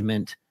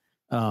management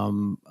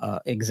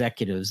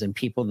executives and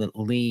people that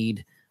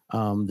lead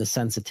the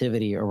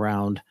sensitivity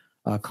around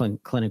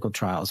clinical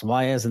trials?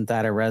 Why isn't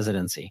that a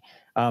residency?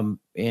 And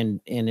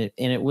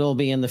it will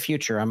be in the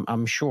future,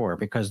 I'm sure,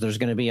 because there's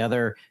going to be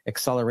other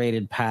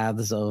accelerated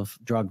paths of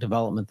drug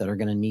development that are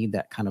going to need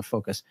that kind of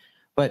focus.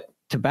 But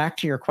back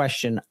to your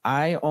question,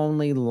 I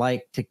only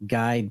like to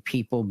guide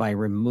people by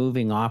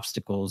removing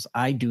obstacles.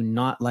 I do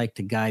not like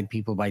to guide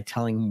people by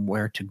telling them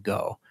where to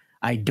go.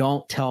 I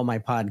don't tell my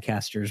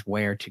podcasters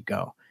where to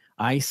go.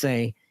 I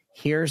say,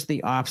 here's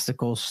the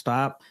obstacle.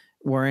 Stop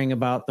worrying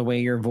about the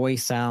way your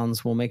voice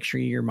sounds. We'll make sure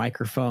your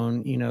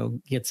microphone,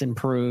 gets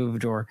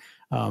improved, or,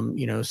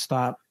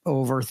 stop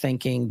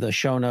overthinking the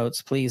show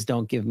notes. Please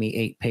don't give me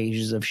 8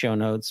 pages of show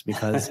notes,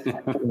 because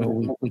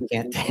we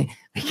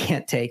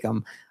can't take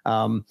them.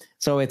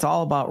 So it's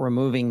all about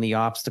removing the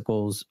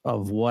obstacles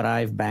of what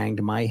I've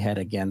banged my head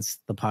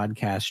against the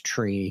podcast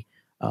tree,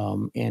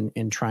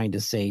 and trying to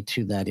say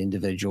to that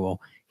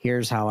individual,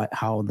 here's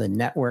how the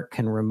network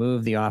can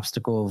remove the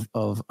obstacle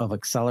of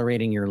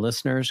accelerating your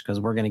listeners,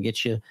 because we're going to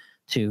get you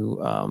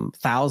to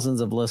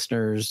thousands of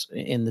listeners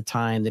in the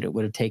time that it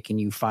would have taken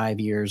you 5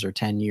 years or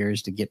 10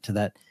 years to get to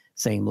that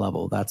same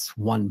level. That's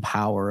one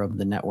power of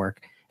the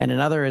network. And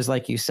another is,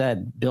 like you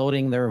said,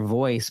 building their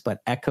voice,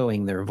 but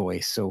echoing their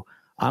voice. So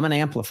I'm an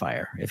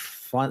amplifier.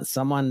 If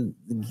someone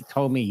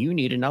told me you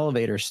need an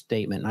elevator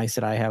statement, and I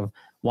said, I have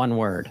one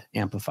word: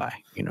 amplify.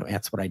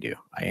 That's what I do.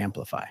 I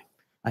amplify.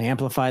 I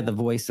amplify the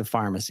voice of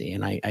pharmacy,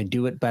 and I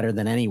do it better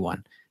than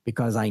anyone,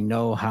 because I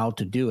know how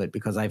to do it,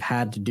 because I've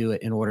had to do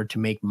it in order to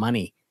make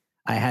money.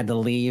 I had to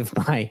leave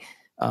my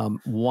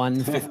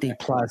 150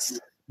 plus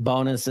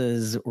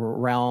bonuses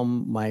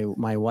realm.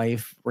 My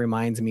wife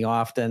reminds me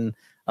often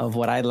of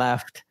what I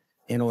left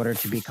in order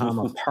to become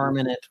a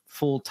permanent,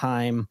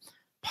 full-time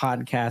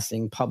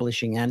podcasting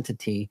publishing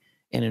entity.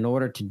 And in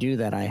order to do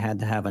that, I had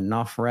to have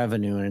enough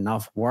revenue and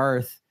enough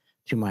worth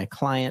to my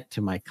client,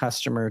 to my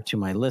customer, to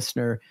my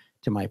listener,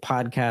 to my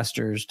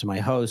podcasters, to my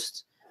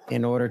hosts,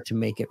 in order to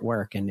make it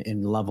work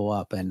and level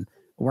up. And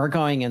we're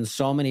going in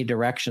so many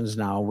directions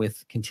now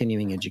with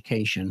continuing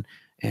education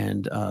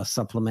and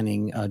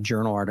supplementing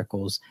journal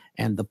articles,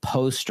 and the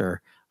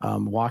poster,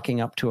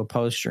 walking up to a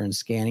poster and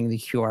scanning the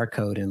QR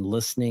code and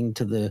listening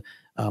to the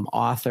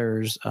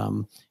author's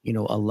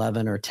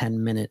 11 or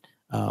 10 minute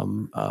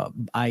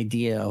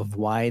idea of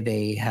why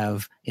they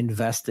have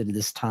invested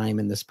this time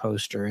in this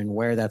poster and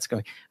where that's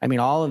going. I mean,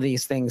 all of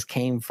these things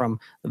came from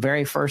the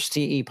very first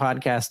CE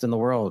podcast in the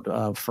world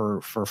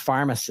for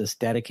pharmacists,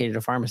 dedicated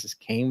to pharmacists,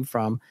 came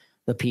from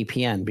the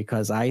PPN,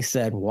 because I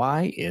said,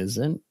 why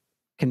isn't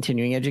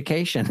continuing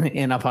education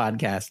in a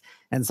podcast?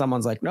 And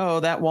someone's like, no,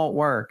 that won't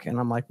work. And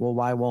I'm like, well,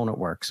 why won't it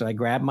work? So I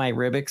grab my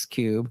Rubik's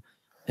Cube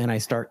and I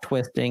start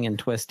twisting and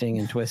twisting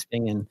and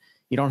twisting. And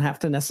you don't have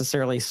to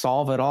necessarily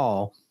solve it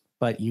all,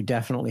 but you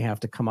definitely have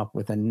to come up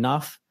with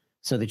enough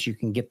so that you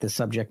can get the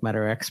subject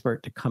matter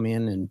expert to come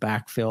in and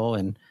backfill.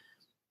 And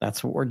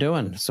that's what we're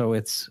doing. So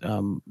it's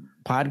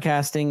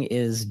podcasting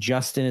is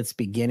just in its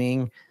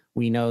beginning.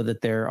 We know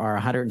that there are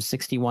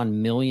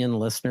 161 million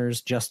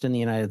listeners just in the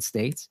United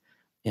States.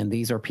 And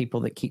these are people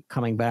that keep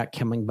coming back.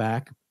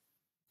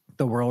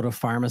 The world of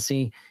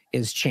pharmacy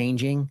is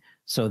changing.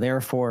 So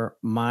therefore,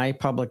 my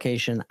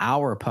publication,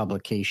 our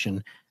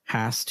publication,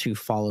 has to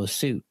follow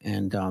suit.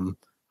 And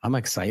I'm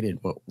excited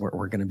what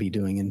we're going to be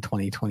doing in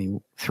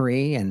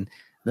 2023, and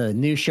the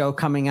new show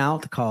coming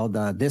out called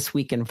This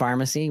Week in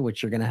Pharmacy,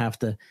 which you're going to have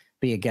to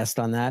be a guest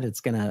on that. It's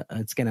going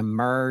to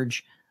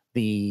merge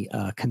the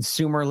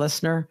consumer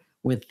listener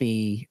with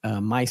the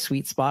My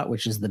Sweet Spot,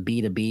 which is the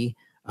B2B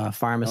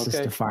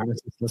pharmacist to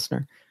pharmacist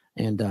listener.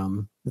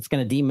 And it's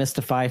going to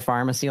demystify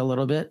pharmacy a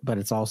little bit, but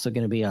it's also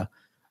going to be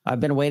I've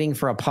been waiting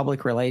for a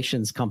public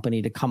relations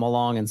company to come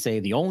along and say,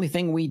 the only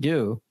thing we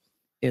do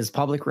is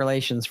public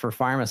relations for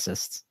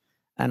pharmacists.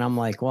 And I'm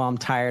like, well, I'm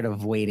tired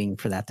of waiting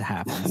for that to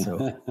happen.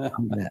 So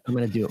I'm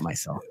gonna do it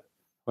myself.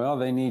 Well,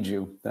 they need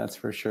you, that's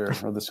for sure,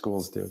 or the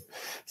schools do.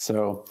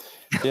 So,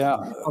 yeah.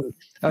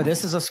 Oh,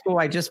 this is a school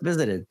I just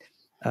visited.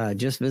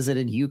 Just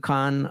visited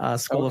UConn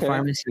School of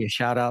Pharmacy. A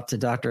shout out to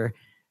Dr.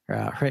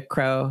 Rick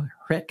Crow.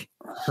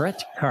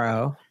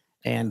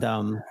 And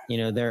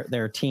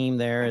their team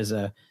there is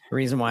the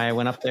reason why I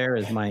went up there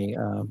is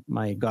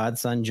my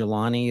godson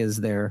Jelani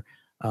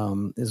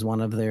is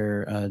one of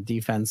their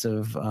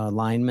defensive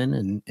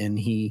linemen, and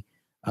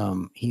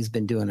he's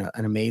been doing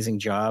an amazing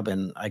job.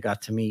 And I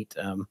got to meet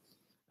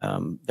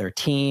their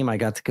team. I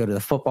got to go to the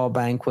football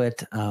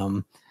banquet.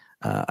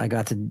 I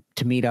got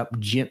to meet up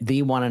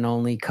the one and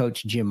only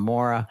Coach Jim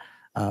Mora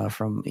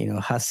from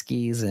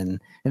Huskies, and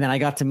then I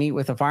got to meet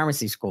with a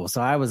pharmacy school.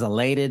 So I was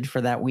elated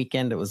for that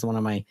weekend. It was one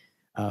of my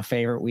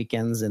favorite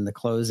weekends in the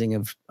closing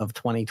of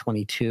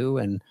 2022,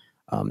 and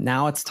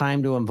now it's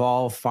time to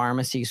involve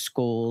pharmacy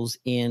schools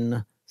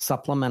in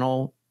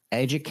supplemental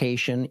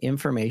education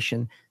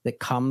information that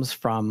comes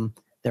from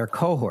their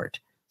cohort.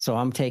 So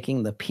I'm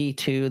taking the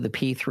P2, the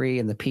P3,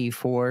 and the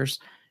P4s,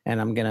 and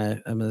I'm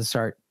gonna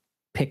start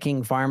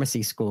picking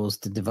pharmacy schools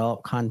to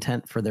develop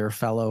content for their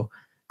fellow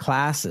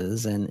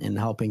classes and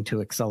helping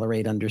to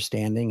accelerate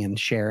understanding and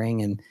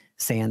sharing and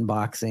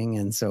sandboxing.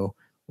 And so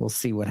we'll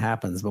see what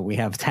happens. But we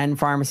have 10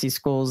 pharmacy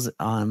schools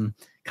on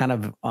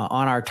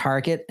our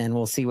target, and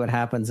we'll see what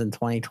happens in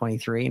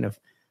 2023 and if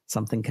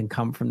something can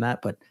come from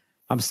that. But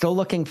I'm still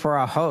looking for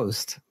a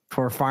host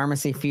for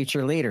Pharmacy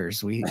Future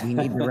Leaders. We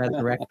need to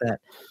resurrect that.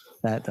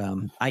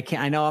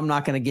 I know I'm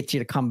not going to get you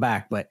to come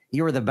back, but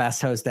you were the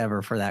best host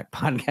ever for that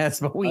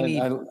podcast. But we need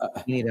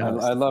a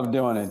host. I love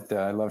doing it.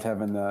 I loved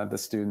having the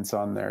students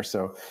on there.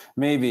 So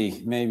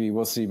maybe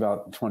we'll see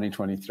about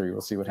 2023.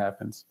 We'll see what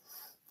happens.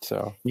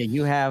 So yeah,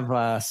 you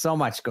have so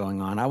much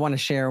going on. I want to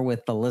share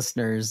with the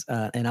listeners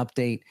an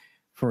update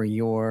for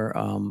your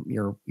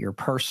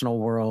personal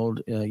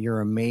world.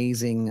 Your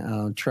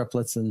amazing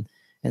triplets and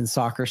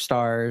soccer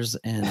stars,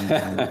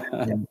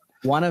 and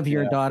one of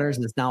your daughters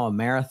is now a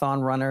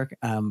marathon runner,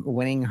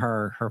 winning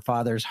her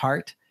father's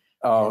heart.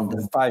 Oh,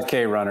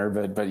 5K runner,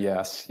 but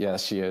yes,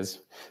 she is.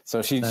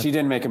 So she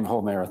didn't make him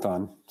whole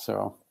marathon.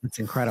 So it's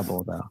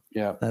incredible, though.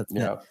 Yeah,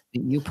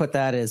 you put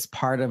that as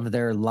part of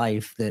their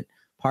life. That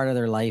part of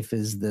their life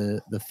is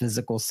the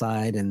physical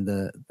side, and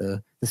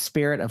the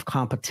spirit of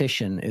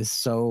competition is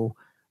so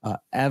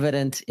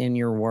evident in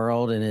your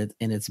world, and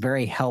it's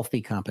very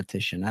healthy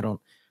competition. I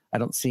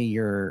don't see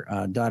your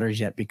daughters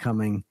yet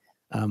becoming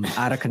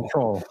out of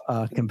control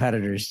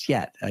competitors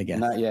yet, I guess.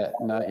 Not yet.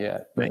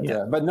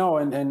 But no,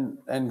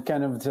 and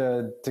kind of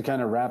to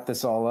kind of wrap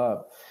this all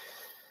up,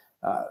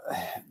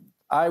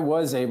 I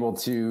was able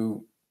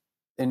to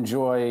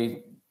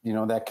enjoy,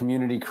 that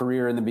community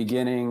career in the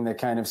beginning that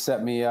kind of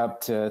set me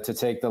up to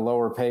take the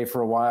lower pay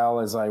for a while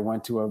as I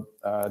went to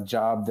a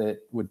job that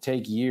would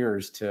take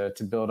years to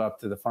build up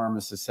to the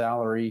pharmacist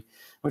salary,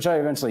 which I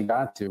eventually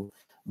got to.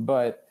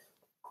 But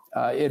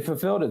it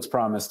fulfilled its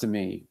promise to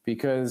me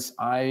because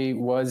I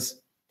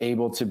was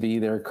able to be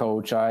their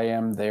coach. I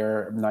am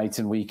there nights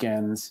and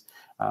weekends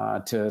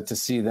to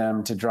see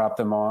them, to drop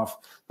them off.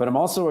 But I'm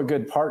also a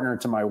good partner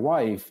to my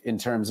wife in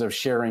terms of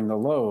sharing the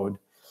load.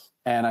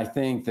 And I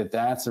think that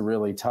that's a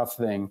really tough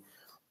thing.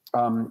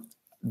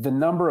 The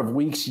number of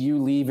weeks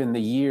you leave in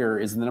the year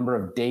is the number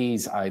of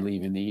days I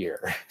leave in the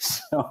year.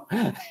 So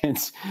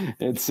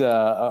it's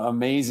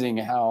amazing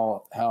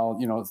how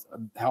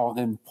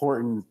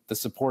important the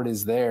support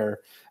is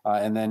there,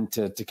 and then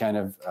to kind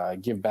of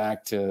give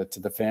back to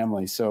the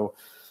family. So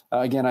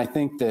again, I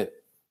think that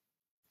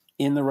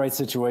in the right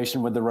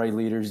situation with the right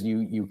leaders,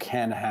 you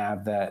can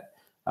have that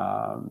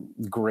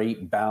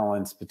great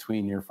balance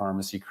between your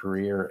pharmacy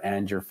career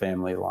and your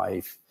family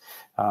life.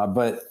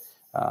 But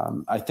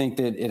I think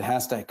that it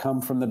has to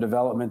come from the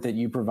development that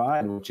you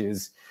provide, which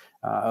is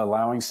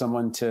allowing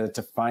someone to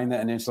find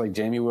that niche like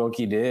Jamie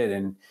Wilkie did.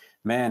 And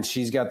man,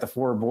 she's got the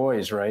 4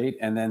 boys, right?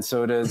 And then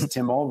so does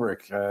Tim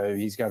Ulbrich.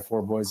 He's got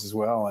 4 boys as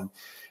well. And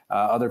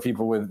other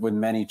people with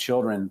many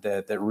children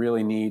that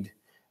really need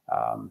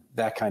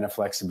that kind of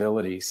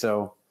flexibility.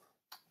 So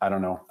I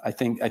don't know. I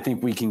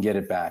think we can get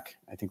it back.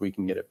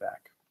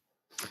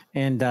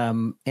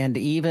 And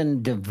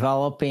even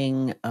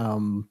developing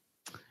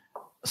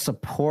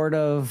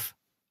supportive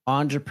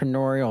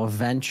entrepreneurial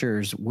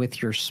ventures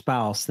with your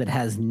spouse that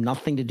has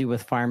nothing to do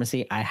with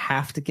pharmacy. I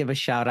have to give a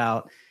shout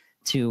out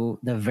to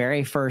the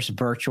very first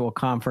virtual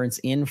conference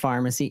in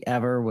pharmacy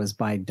ever was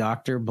by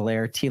Dr.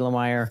 Blair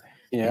Thielemeyer.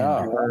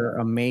 Yeah. And her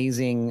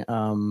amazing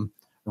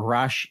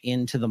rush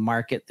into the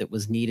market that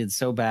was needed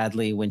so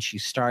badly when she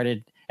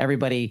started.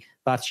 Everybody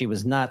thought she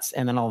was nuts.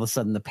 And then all of a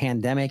sudden the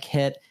pandemic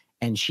hit,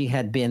 and she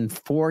had been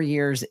 4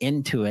 years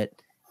into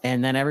it.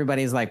 And then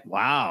everybody's like,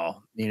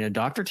 wow,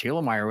 Dr.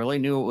 Thielemeyer really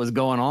knew what was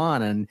going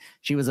on. And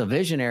she was a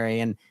visionary.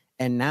 And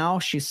now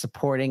she's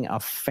supporting a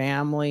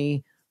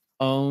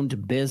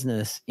family-owned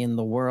business in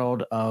the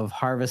world of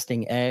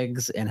harvesting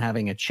eggs and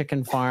having a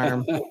chicken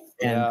farm.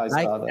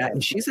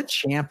 And she's a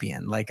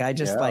champion.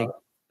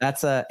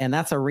 That's a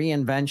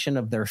reinvention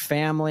of their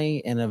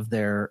family and of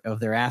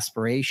their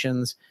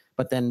aspirations,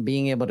 but then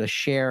being able to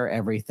share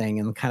everything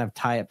and kind of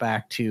tie it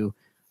back to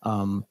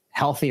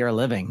healthier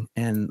living.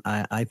 And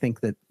I think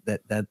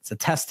that's a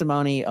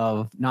testimony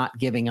of not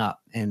giving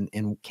up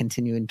and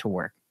continuing to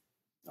work.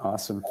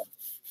 Awesome.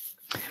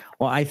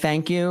 Well, I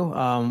thank you.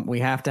 We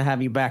have to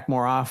have you back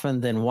more often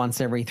than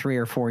once every 3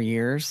 or 4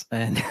 years,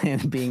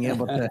 and being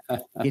able to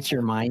get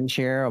your mind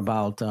share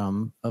about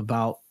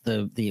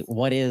the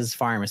what is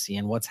pharmacy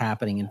and what's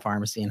happening in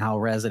pharmacy and how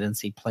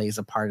residency plays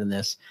a part in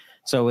this.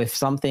 So if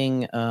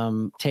something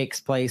takes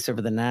place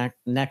over the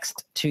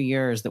next 2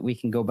 years that we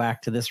can go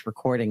back to this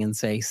recording and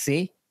say,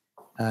 see,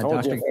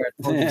 Dr. Guerra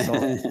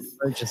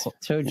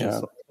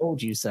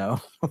told you so.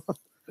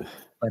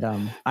 But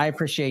I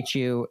appreciate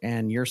you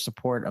and your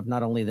support of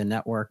not only the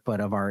network, but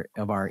of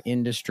our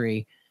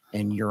industry.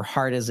 And your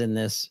heart is in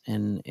this,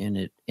 and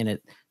in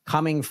it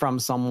coming from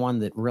someone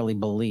that really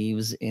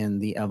believes in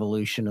the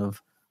evolution of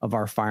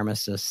our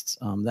pharmacists.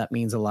 That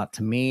means a lot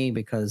to me,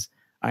 because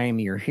I am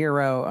your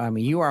hero. I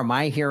mean, you are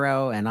my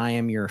hero, and I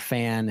am your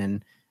fan,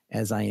 and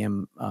as I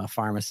am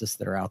pharmacists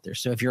that are out there.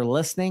 So if you're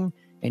listening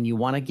and you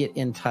want to get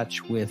in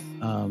touch with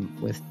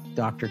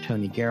Dr.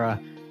 Tony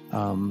Guerra,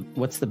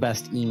 what's the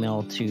best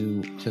email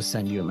to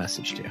send you a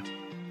message to?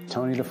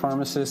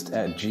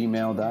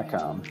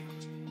 TonyThePharmacist@gmail.com.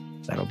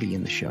 That'll be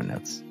in the show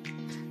notes.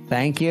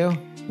 Thank you.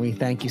 We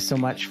thank you so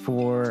much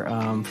for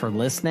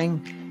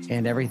listening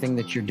and everything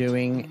that you're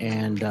doing.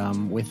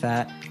 And with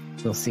that,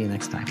 we'll see you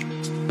next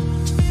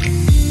time.